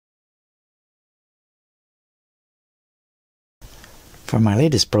For my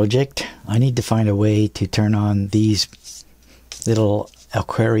latest project, I need to find a way to turn on these little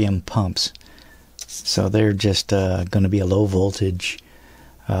aquarium pumps. So they're just going to be a low voltage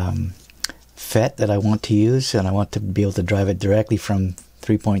FET that I want to use, and I want to be able to drive it directly from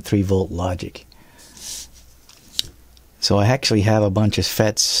 3.3 volt logic. So I actually have a bunch of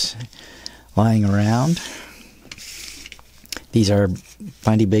FETs lying around. These are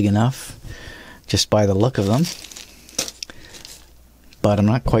plenty big enough just by the look of them, but I'm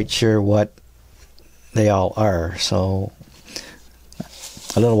not quite sure what they all are. So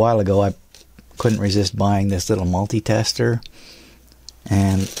a little while ago I couldn't resist buying this little multitester,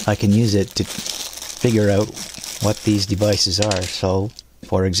 and I can use it to figure out what these devices are. So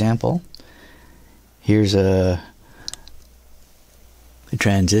for example, here's a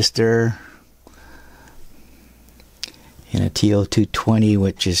transistor in a TO220,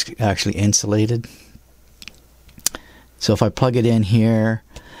 which is actually insulated. So if I plug it in here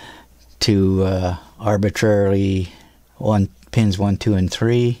to arbitrarily pins 1, 2, and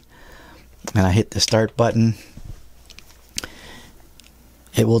 3, and I hit the start button,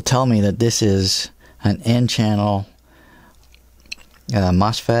 it will tell me that this is an N-channel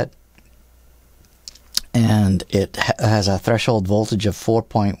MOSFET, and it has a threshold voltage of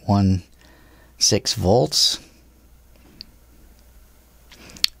 4.16 volts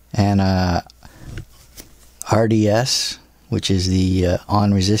and a RDS, which is the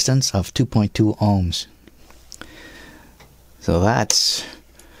on resistance, of 2.2 ohms. So that's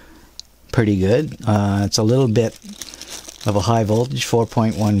pretty good. It's a little bit of a high voltage.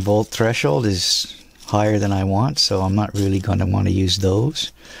 4.1 volt threshold is higher than I want, so I'm not really going to want to use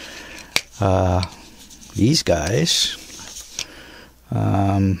those. These guys,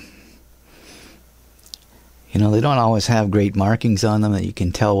 you know, they don't always have great markings on them that you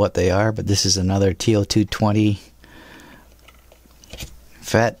can tell what they are, but this is another TO220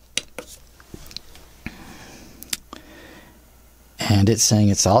 FET, and it's saying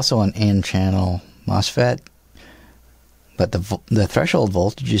it's also an N-channel MOSFET, but the threshold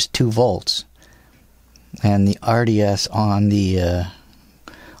voltage is 2 volts, and the RDS on the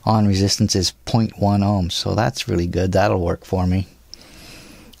on resistance is 0.1 ohms, so that's really good. That'll work for me.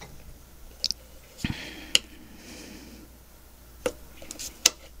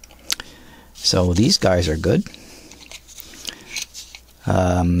 So these guys are good.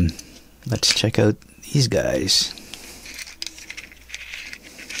 Let's check out these guys.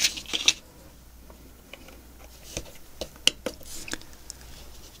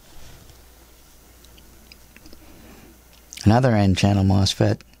 Another N-channel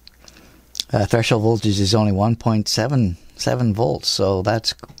MOSFET. Threshold voltage is only 1.77 volts, so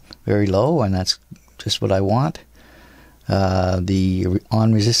that's very low, and that's just what I want. The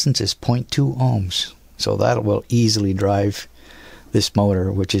on resistance is 0.2 ohms, so that will easily drive this motor,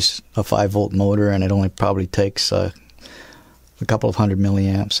 which is a 5 volt motor, and it only probably takes a couple of hundred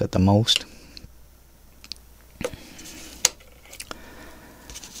milliamps at the most.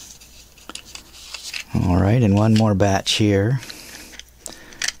 Alright, and one more batch here.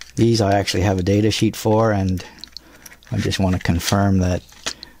 These I actually have a data sheet for, and I just want to confirm that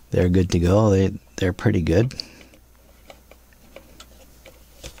they're good to go. They're pretty good.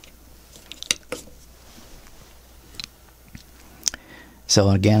 So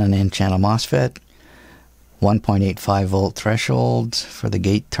again, an N-channel MOSFET, 1.85 volt threshold for the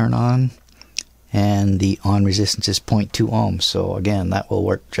gate turn on, and the on resistance is 0.2 ohms. So again, that will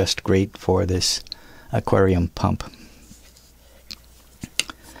work just great for this aquarium pump.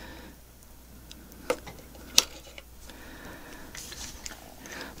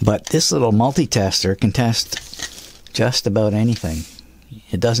 But this little multitester can test just about anything.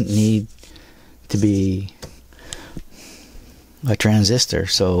 It doesn't need to be a transistor.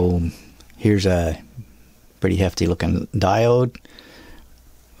 So here's a pretty hefty looking diode.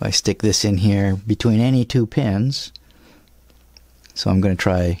 If I stick this in here between any two pins, so I'm going to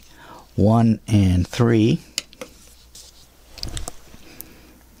try 1 and 3,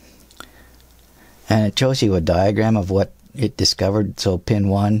 and it shows you a diagram of what it discovered. So pin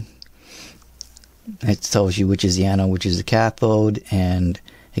 1, it tells you which is the anode, which is the cathode, and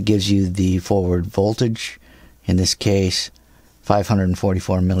it gives you the forward voltage, in this case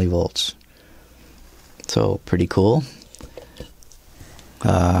 544 millivolts. So pretty cool.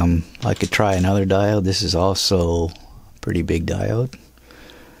 I could try another diode. This is also a pretty big diode,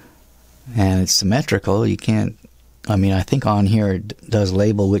 and it's symmetrical. You can't, I mean, I think on here it does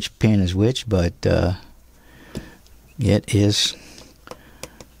label which pin is which, but it is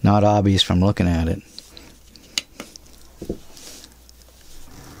not obvious from looking at it.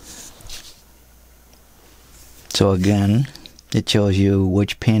 So again, it shows you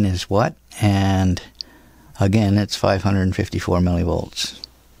which pin is what, and again it's 554 millivolts.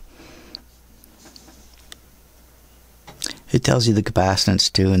 It tells you the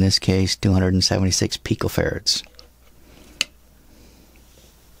capacitance too, in this case 276 picofarads.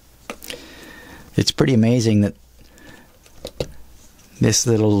 It's pretty amazing that this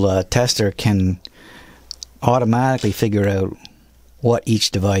little tester can automatically figure out what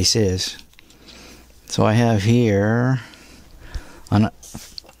each device is. So I have here a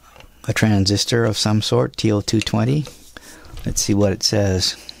transistor of some sort, TO220. Let's see what it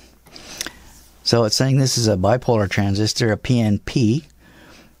says. So it's saying this is a bipolar transistor, a PNP.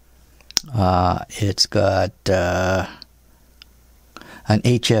 It's got an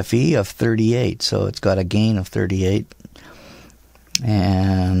HFE of 38, so it's got a gain of 38,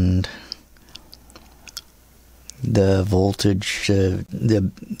 and the voltage,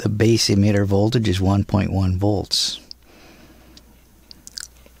 the base emitter voltage is 1.1 volts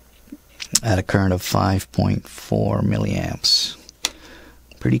at a current of 5.4 milliamps.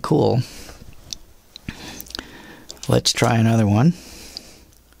 Pretty cool. Let's try another one.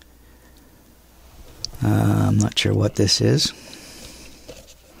 I'm not sure what this is.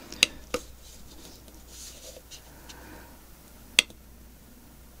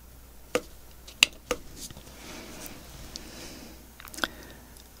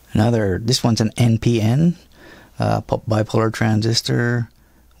 This one's an NPN bipolar transistor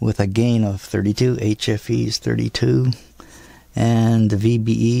with a gain of 32, HFE is 32, and the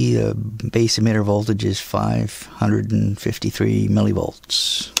VBE, the base emitter voltage, is 553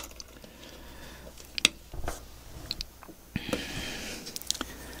 millivolts.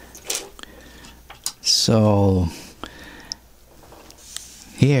 So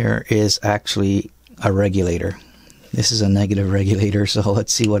here is actually a regulator. This is a negative regulator, so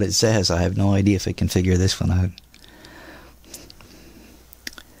let's see what it says. I have no idea if I can figure this one out.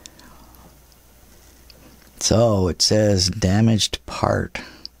 So it says damaged part,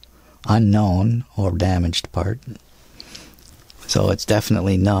 unknown or damaged part. So it's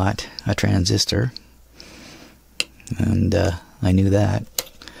definitely not a transistor, and I knew that.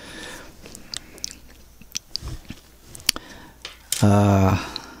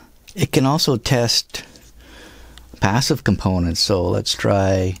 It can also test passive components, so let's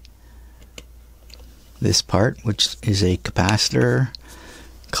try this part, which is a capacitor.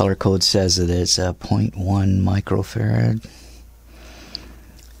 Color code says that it's a 0.1 microfarad.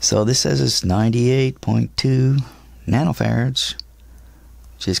 So this says it's 98.2 nanofarads,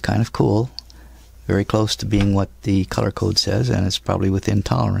 which is kind of cool. Very close to being what the color code says, and it's probably within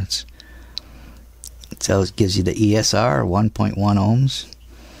tolerance. So it gives you the ESR, 1.1 ohms.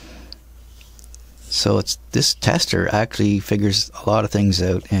 So this tester actually figures a lot of things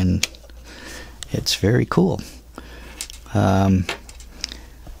out, and it's very cool.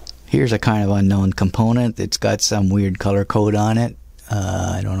 Here's a kind of unknown component. It's got some weird color code on it.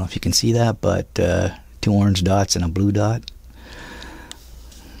 I don't know if you can see that, but 2 orange dots and a blue dot.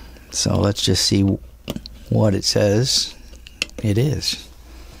 So let's just see what it says it is.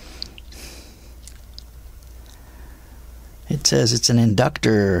 It says it's an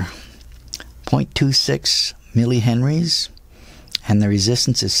inductor, 0.26 millihenries, and the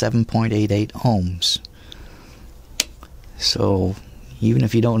resistance is 7.88 ohms. So even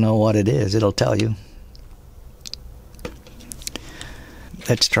if you don't know what it is, it'll tell you.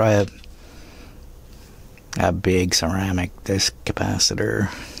 Let's try a big ceramic disc capacitor.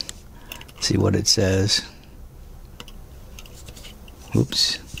 See what it says.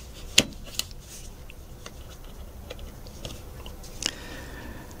 Oops.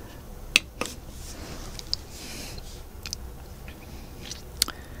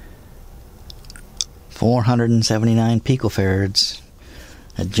 $479 picofarads,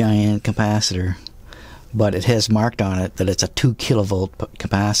 a giant capacitor, but it has marked on it that it's a 2 kilovolt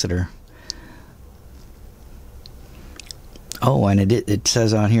capacitor. Oh, and it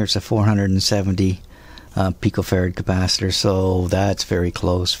says on here it's a 470 picofarad capacitor, so that's very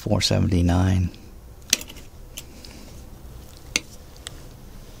close, 479.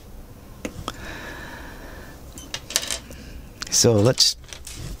 So let's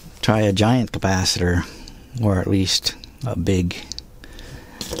try a giant capacitor, or at least a big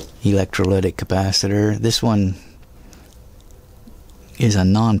electrolytic capacitor. This one is a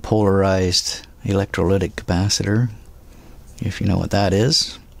non-polarized electrolytic capacitor, if you know what that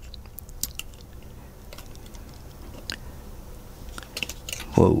is.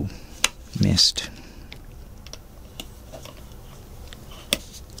 Whoa, missed.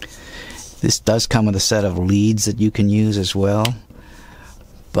 This does come with a set of leads that you can use as well,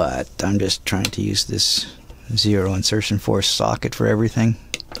 but I'm just trying to use this 0 insertion force socket for everything.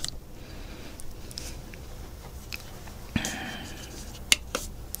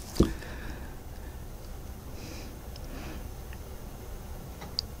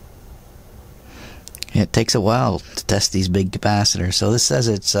 It takes a while to test these big capacitors. So this says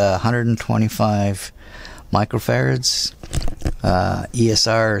it's 125 microfarads.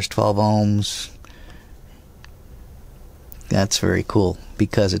 ESR is 12 ohms. That's very cool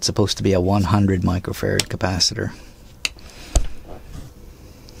because it's supposed to be a 100 microfarad capacitor.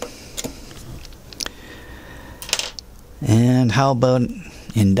 And how about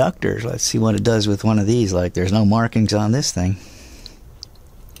inductors? Let's see what it does with one of these. Like, there's no markings on this thing.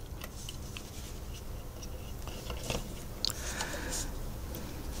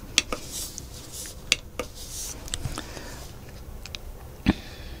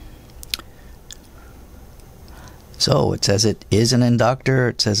 So it says it is an inductor.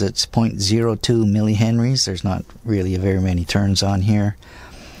 It says it's 0.02 millihenries. There's not really very many turns on here.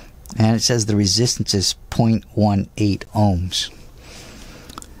 And it says the resistance is 0.18 ohms.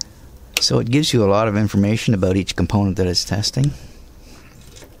 So it gives you a lot of information about each component that it's testing.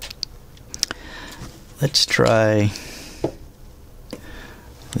 Let's try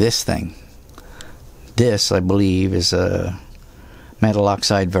this thing. This, I believe, is a metal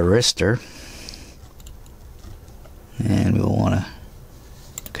oxide varistor. And we'll want to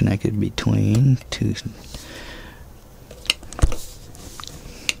connect it between two.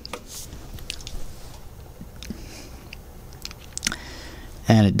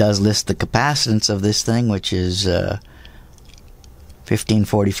 And it does list the capacitance of this thing, which is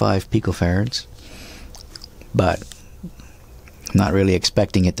 1545 picofarads. But I'm not really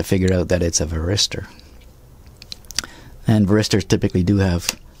expecting it to figure out that it's a varistor. And varistors typically do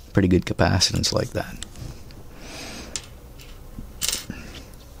have pretty good capacitance like that.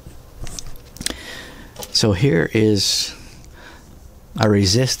 So here is a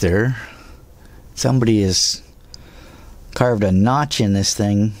resistor. Somebody has carved a notch in this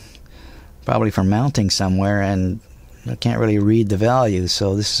thing, probably for mounting somewhere, and I can't really read the value.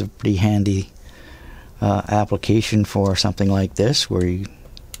 So this is a pretty handy application for something like this, where you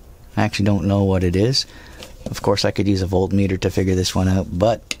actually don't know what it is. Of course, I could use a voltmeter to figure this one out,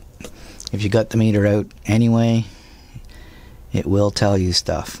 but if you got the meter out anyway, it will tell you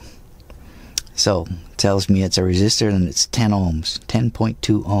stuff. So it tells me it's a resistor and it's 10 ohms,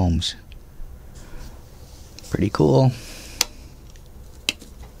 10.2 ohms. Pretty cool.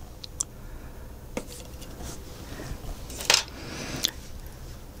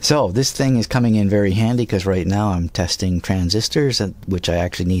 So this thing is coming in very handy because right now I'm testing transistors, which I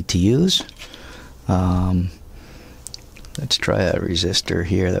actually need to use. Let's try a resistor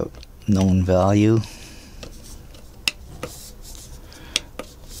here, that known value.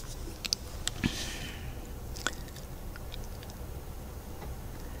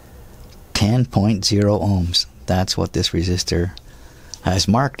 10.0 ohms. That's what this resistor has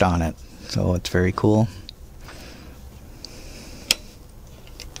marked on it. So it's very cool.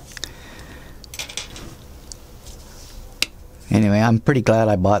 Anyway, I'm pretty glad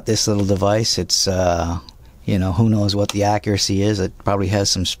I bought this little device. It's, you know, who knows what the accuracy is. It probably has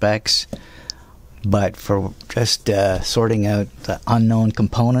some specs. But for just sorting out the unknown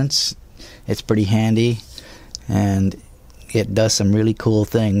components, it's pretty handy. And it does some really cool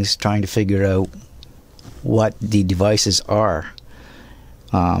things trying to figure out what the devices are.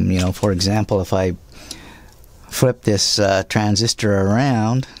 You know, for example, if I flip this transistor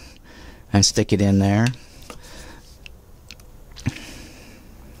around and stick it in there,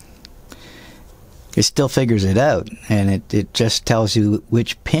 it still figures it out, and it just tells you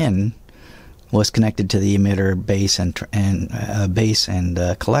which pin was connected to the emitter, base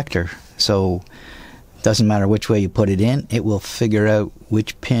and collector. So it doesn't matter which way you put it in, it will figure out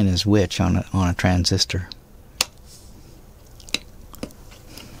which pin is which on a transistor.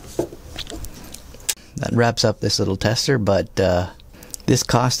 That wraps up this little tester, but this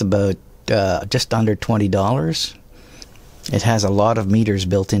cost about just under $20. It has a lot of meters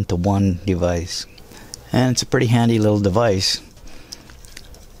built into one device, and it's a pretty handy little device.